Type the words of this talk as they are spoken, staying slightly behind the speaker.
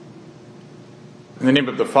In the name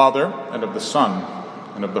of the Father, and of the Son,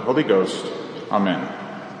 and of the Holy Ghost. Amen.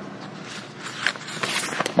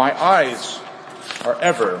 My eyes are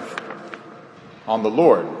ever on the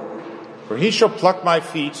Lord, for he shall pluck my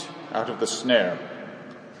feet out of the snare.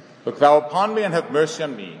 Look thou upon me and have mercy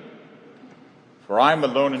on me, for I am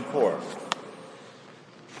alone and poor.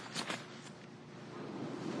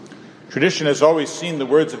 Tradition has always seen the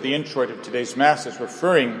words of the introit of today's Mass as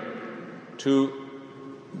referring to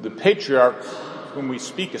the patriarch whom we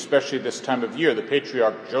speak, especially this time of year, the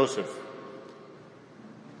patriarch Joseph.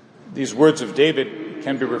 These words of David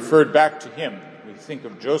can be referred back to him. We think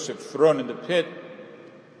of Joseph thrown in the pit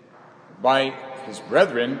by his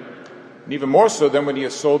brethren, and even more so than when he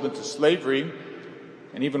is sold into slavery,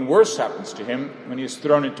 and even worse happens to him when he is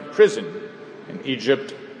thrown into prison in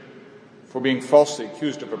Egypt for being falsely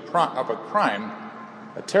accused of a crime,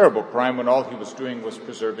 a terrible crime, when all he was doing was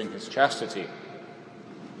preserving his chastity.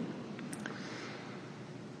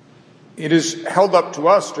 It is held up to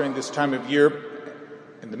us during this time of year,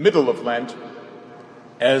 in the middle of Lent,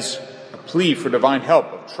 as a plea for divine help,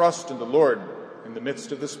 of trust in the Lord in the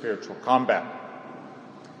midst of the spiritual combat.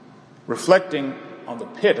 Reflecting on the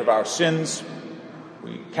pit of our sins,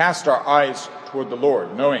 we cast our eyes toward the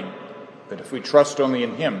Lord, knowing that if we trust only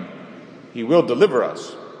in him, he will deliver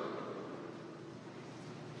us.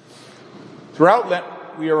 Throughout Lent,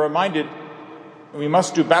 we are reminded we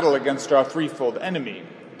must do battle against our threefold enemy: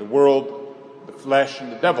 the world, the flesh,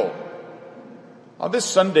 and the devil. On this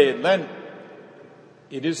Sunday in Lent,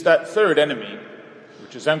 it is that third enemy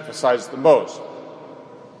which is emphasized the most.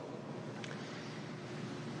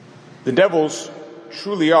 The devils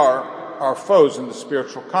truly are our foes in the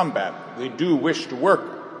spiritual combat. They do wish to work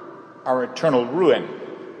our eternal ruin.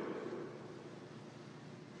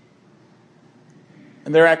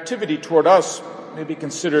 And their activity toward us may be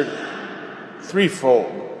considered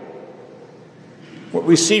threefold. What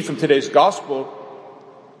we see from today's gospel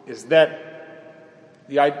is that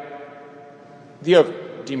the idea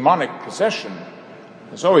of demonic possession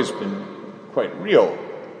has always been quite real.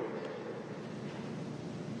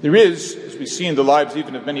 There is, as we see in the lives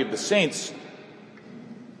even of many of the saints,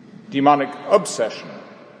 demonic obsession,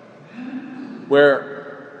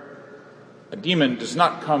 where a demon does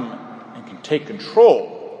not come and can take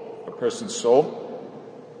control of a person's soul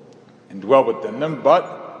and dwell within them,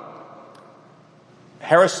 but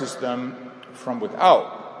harasses them from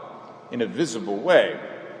without in a visible way.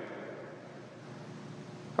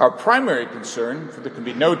 Our primary concern, for there can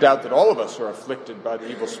be no doubt that all of us are afflicted by the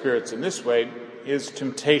evil spirits in this way, is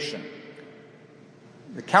temptation.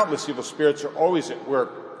 The countless evil spirits are always at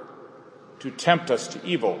work to tempt us to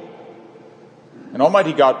evil. And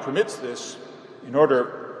Almighty God permits this in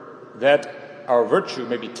order that our virtue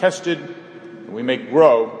may be tested and we may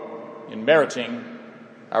grow in meriting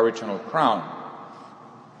our eternal crown.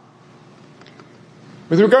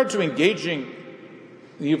 With regard to engaging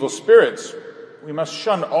the evil spirits, we must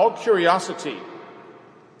shun all curiosity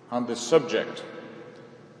on this subject.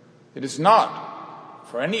 It is not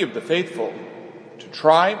for any of the faithful to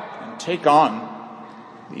try and take on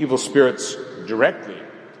the evil spirits directly,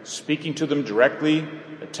 speaking to them directly,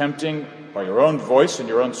 attempting by your own voice and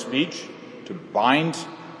your own speech to bind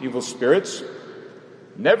evil spirits.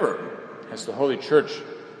 Never has the Holy Church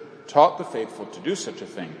taught the faithful to do such a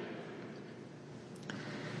thing.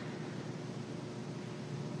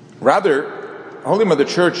 Rather, Holy Mother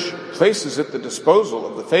Church places at the disposal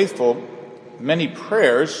of the faithful many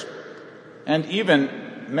prayers and even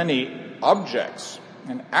many objects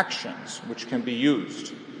and actions which can be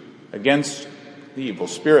used against the evil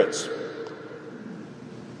spirits.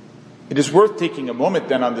 It is worth taking a moment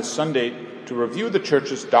then on this Sunday to review the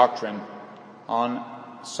Church's doctrine on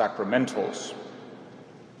sacramentals.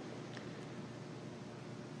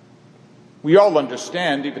 We all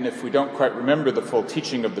understand, even if we don't quite remember the full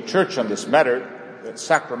teaching of the Church on this matter, that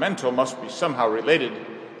sacramental must be somehow related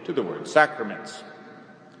to the word sacraments.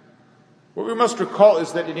 What we must recall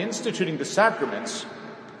is that in instituting the sacraments,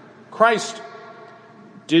 Christ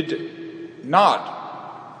did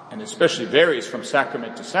not, and especially varies from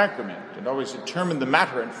sacrament to sacrament, and always determined the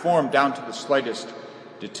matter and form down to the slightest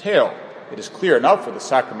detail. It is clear enough for the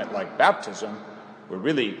sacrament like baptism, where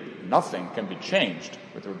really nothing can be changed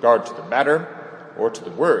with regard to the matter or to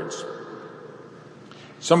the words.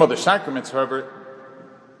 Some other sacraments, however,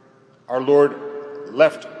 our Lord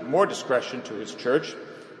left more discretion to his Church,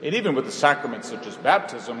 and even with the sacraments such as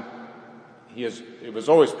baptism, it was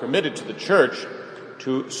always permitted to the Church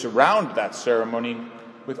to surround that ceremony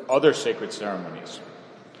with other sacred ceremonies,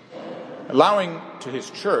 allowing to his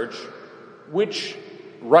Church which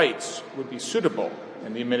rites would be suitable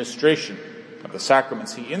in the administration of the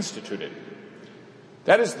sacraments he instituted.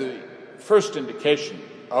 That is the first indication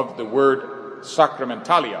of the word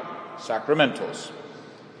sacramentalia, sacramentals.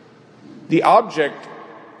 The object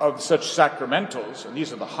of such sacramentals, and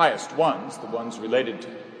these are the highest ones, the ones related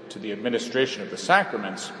to the administration of the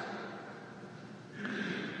sacraments,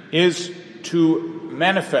 is to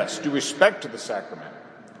manifest due respect to the sacrament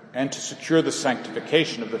and to secure the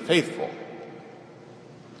sanctification of the faithful.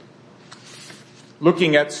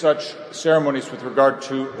 Looking at such ceremonies with regard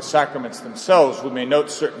to the sacraments themselves, we may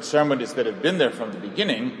note certain ceremonies that have been there from the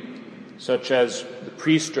beginning, such as the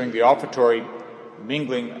priest during the offertory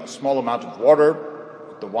mingling a small amount of water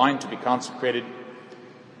with the wine to be consecrated,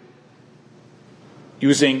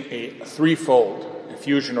 using a threefold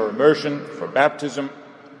effusion or immersion for baptism,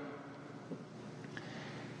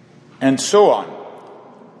 and so on.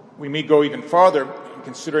 We may go even farther in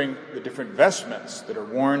considering the different vestments that are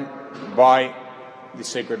worn by the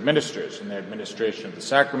sacred ministers in their administration of the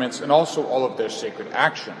sacraments, and also all of their sacred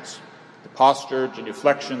actions, the posture,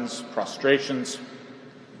 genuflections, prostrations,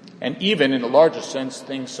 and even, in a larger sense,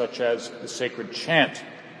 things such as the sacred chant,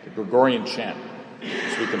 the Gregorian chant,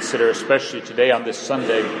 as we consider especially today on this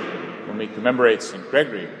Sunday when we commemorate St.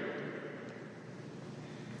 Gregory.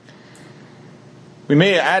 We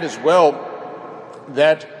may add as well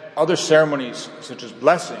that other ceremonies such as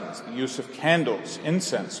blessings, the use of candles,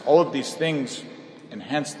 incense, all of these things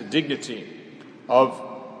enhance the dignity of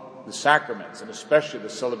the sacraments, and especially the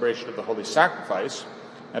celebration of the Holy Sacrifice,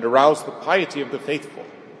 and arouse the piety of the faithful.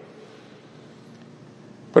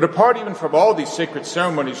 But apart even from all these sacred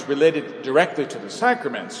ceremonies related directly to the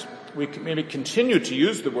sacraments, we can maybe continue to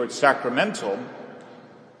use the word sacramental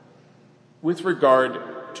with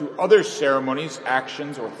regard to other ceremonies,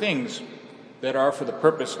 actions, or things that are for the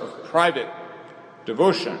purpose of private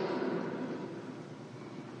devotion.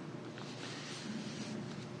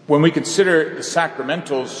 When we consider the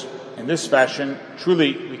sacramentals in this fashion,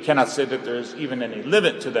 truly we cannot say that there is even any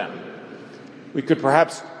limit to them. We could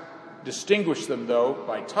perhaps distinguish them, though,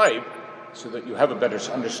 by type, so that you have a better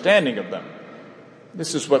understanding of them.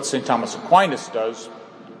 This is what St. Thomas Aquinas does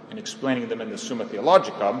in explaining them in the Summa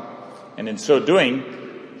Theologica, and in so doing,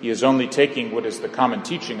 he is only taking what is the common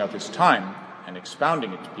teaching of his time and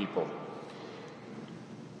expounding it to people.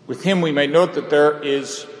 With him, we may note that there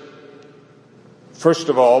is, first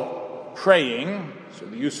of all, praying, so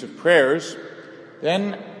the use of prayers.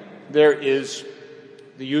 Then there is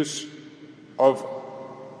the use of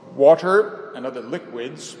water and other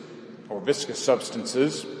liquids or viscous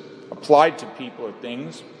substances applied to people or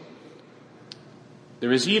things.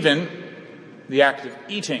 There is even the act of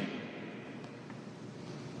eating.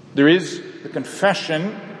 There is the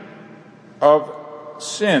confession of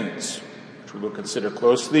sins, which we will consider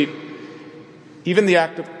closely, even the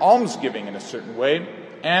act of almsgiving in a certain way,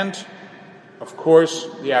 and, of course,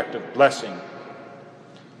 the act of blessing.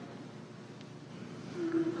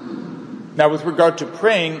 Now, with regard to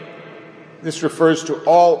praying, this refers to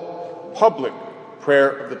all public prayer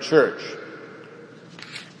of the Church.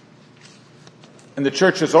 And the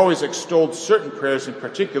Church has always extolled certain prayers in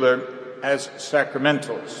particular as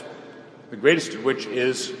sacramentals, the greatest of which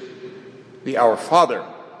is the Our Father.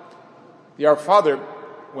 The Our Father,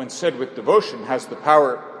 when said with devotion, has the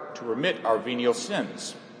power to remit our venial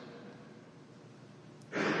sins.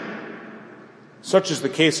 Such is the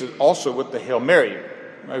case also with the Hail Mary,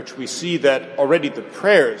 by which we see that already the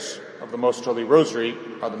prayers of the Most Holy Rosary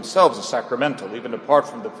are themselves a sacramental, even apart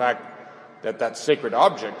from the fact that that sacred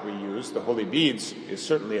object we use, the holy beads, is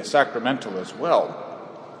certainly a sacramental as well.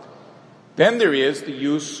 Then there is the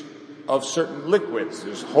use of certain liquids.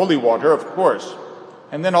 There's holy water, of course,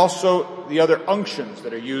 and then also the other unctions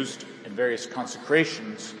that are used in various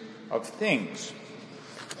consecrations of things.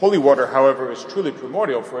 Holy water, however, is truly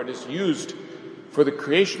primordial, for it is used for the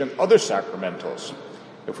creation of other sacramentals.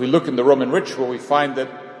 If we look in the Roman ritual, we find that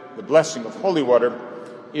the blessing of holy water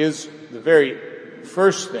is the very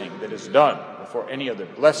first thing that is done before any other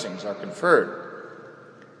blessings are conferred.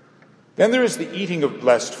 Then there is the eating of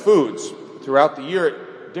blessed foods. Throughout the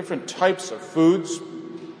year, different types of foods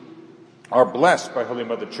are blessed by Holy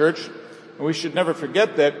Mother Church, and we should never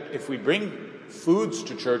forget that if we bring foods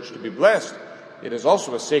to church to be blessed, it is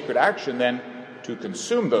also a sacred action then to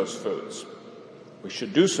consume those foods. We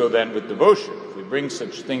should do so then with devotion. If we bring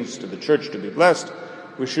such things to the church to be blessed,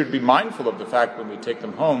 we should be mindful of the fact when we take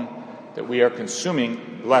them home that we are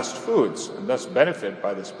consuming blessed foods and thus benefit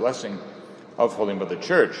by this blessing of Holy Mother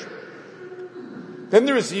Church. Then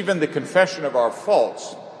there is even the confession of our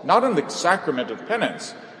faults, not in the sacrament of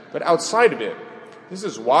penance, but outside of it. This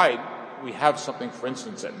is why we have something, for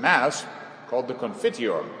instance, at Mass called the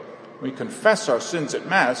Confiteor. We confess our sins at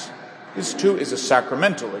Mass. This too is a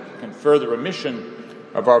sacramental. It can confer the remission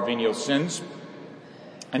of our venial sins,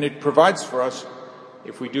 and it provides for us,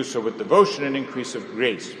 if we do so with devotion, an increase of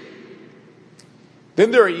grace.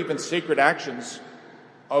 Then there are even sacred actions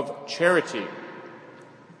of charity,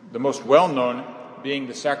 the most well-known being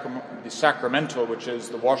the sacramental, which is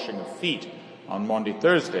the washing of feet on Maundy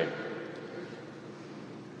Thursday.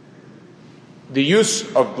 The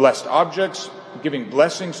use of blessed objects, giving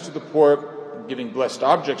blessings to the poor, giving blessed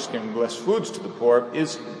objects, giving blessed foods to the poor,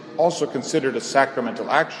 is also considered a sacramental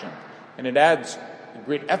action, and it adds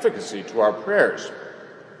great efficacy to our prayers.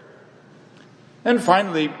 And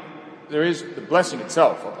finally, there is the blessing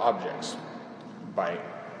itself of objects by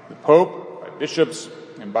the Pope, by bishops,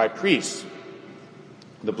 and by priests.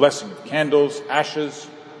 The blessing of candles, ashes,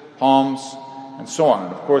 palms, and so on.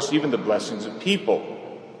 And of course, even the blessings of people.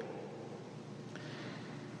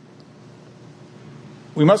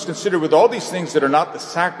 We must consider with all these things that are not the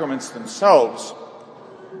sacraments themselves,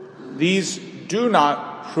 these do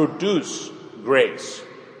not produce grace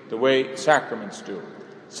the way sacraments do.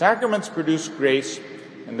 Sacraments produce grace,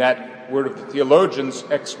 in that word of the theologians,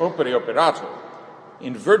 ex opere operato,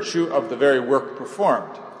 in virtue of the very work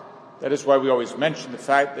performed. That is why we always mention the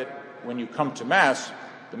fact that when you come to Mass,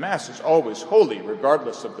 the Mass is always holy,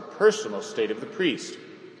 regardless of the personal state of the priest.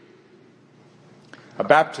 A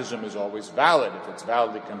baptism is always valid if it's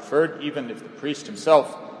validly conferred, even if the priest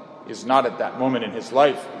himself is not at that moment in his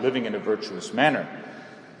life living in a virtuous manner.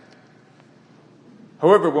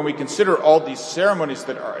 However, when we consider all these ceremonies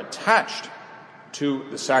that are attached to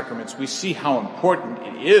the sacraments, we see how important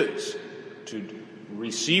it is to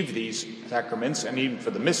receive these sacraments and even for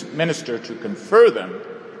the minister to confer them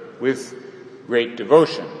with great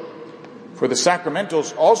devotion. For the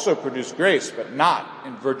sacramentals also produce grace, but not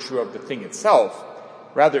in virtue of the thing itself.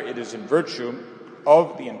 Rather, it is in virtue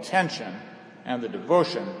of the intention and the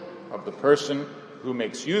devotion of the person who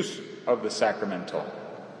makes use of the sacramental.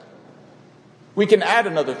 We can add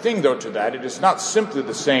another thing, though, to that. It is not simply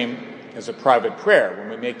the same as a private prayer. When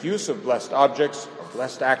we make use of blessed objects or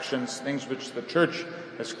blessed actions, things which the Church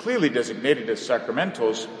has clearly designated as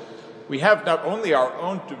sacramentals, we have not only our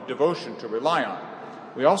own devotion to rely on,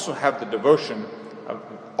 we also have the devotion of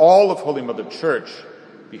all of Holy Mother Church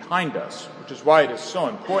behind us, which is why it is so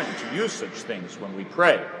important to use such things when we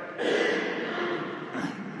pray.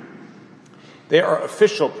 They are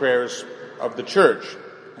official prayers of the Church,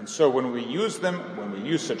 and so when we use them, when we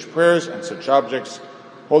use such prayers and such objects,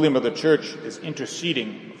 Holy Mother Church is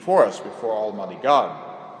interceding for us before Almighty God.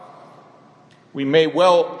 We may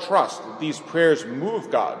well trust that these prayers move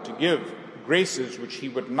God to give graces which he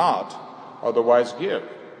would not otherwise give.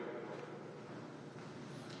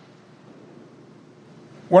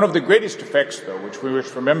 One of the greatest effects, though, which we wish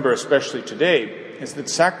to remember especially today, is that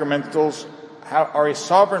sacramentals are a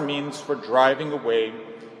sovereign means for driving away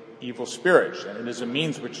evil spirits, and it is a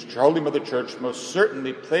means which Holy Mother Church most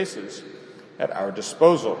certainly places at our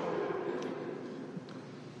disposal.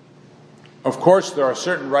 Of course, there are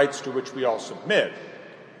certain rites to which we all submit.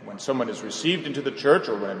 When someone is received into the Church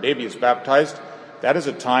or when a baby is baptized, that is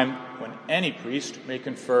a time when any priest may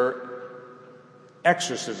confer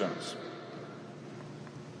exorcisms.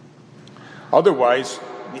 Otherwise,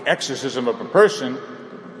 the exorcism of a person,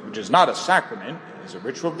 which is not a sacrament, is a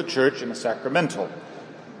ritual of the Church and a sacramental.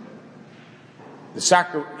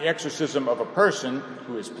 The exorcism of a person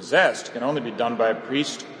who is possessed can only be done by a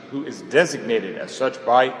priest who is designated as such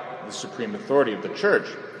by the supreme authority of the Church.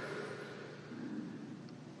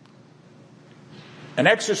 An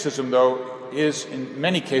exorcism, though, is in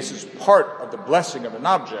many cases part of the blessing of an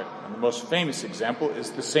object, and the most famous example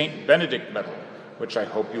is the St. Benedict medal, which I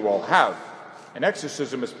hope you all have. An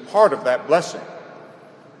exorcism is part of that blessing.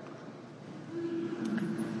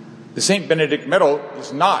 The St. Benedict medal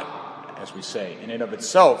is not, as we say, in and of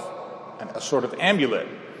itself, a sort of amulet.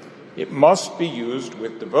 It must be used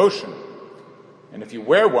with devotion. And if you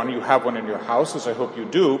wear one, you have one in your house, as I hope you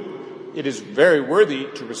do, it is very worthy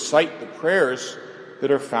to recite the prayers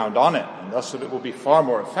that are found on it, and thus it will be far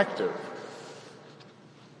more effective.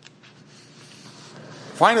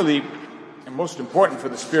 Finally, and most important for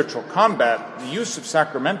the spiritual combat, the use of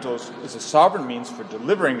sacramentals is a sovereign means for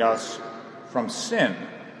delivering us from sin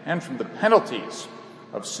and from the penalties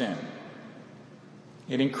of sin.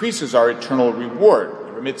 It increases our eternal reward.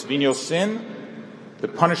 It remits venial sin, the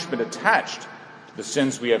punishment attached to the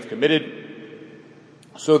sins we have committed,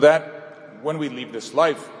 so that when we leave this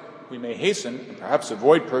life, we may hasten and perhaps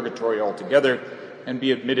avoid purgatory altogether and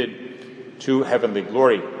be admitted to heavenly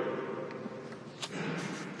glory.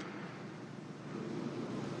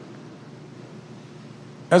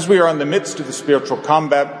 As we are in the midst of the spiritual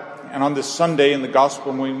combat, And on this Sunday in the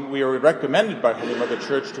Gospel, we are recommended by Holy Mother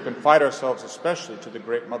Church to confide ourselves especially to the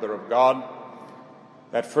great Mother of God,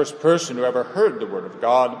 that first person who ever heard the Word of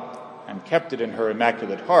God and kept it in her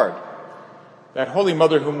immaculate heart, that Holy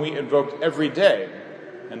Mother whom we invoke every day,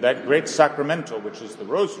 and that great sacramental which is the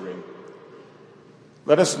Rosary.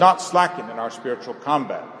 Let us not slacken in our spiritual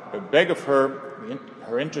combat, but beg of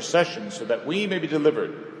her intercession so that we may be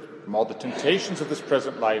delivered from all the temptations of this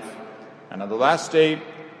present life, and on the last day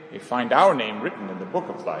may find our name written in the book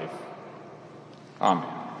of life.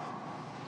 Amen.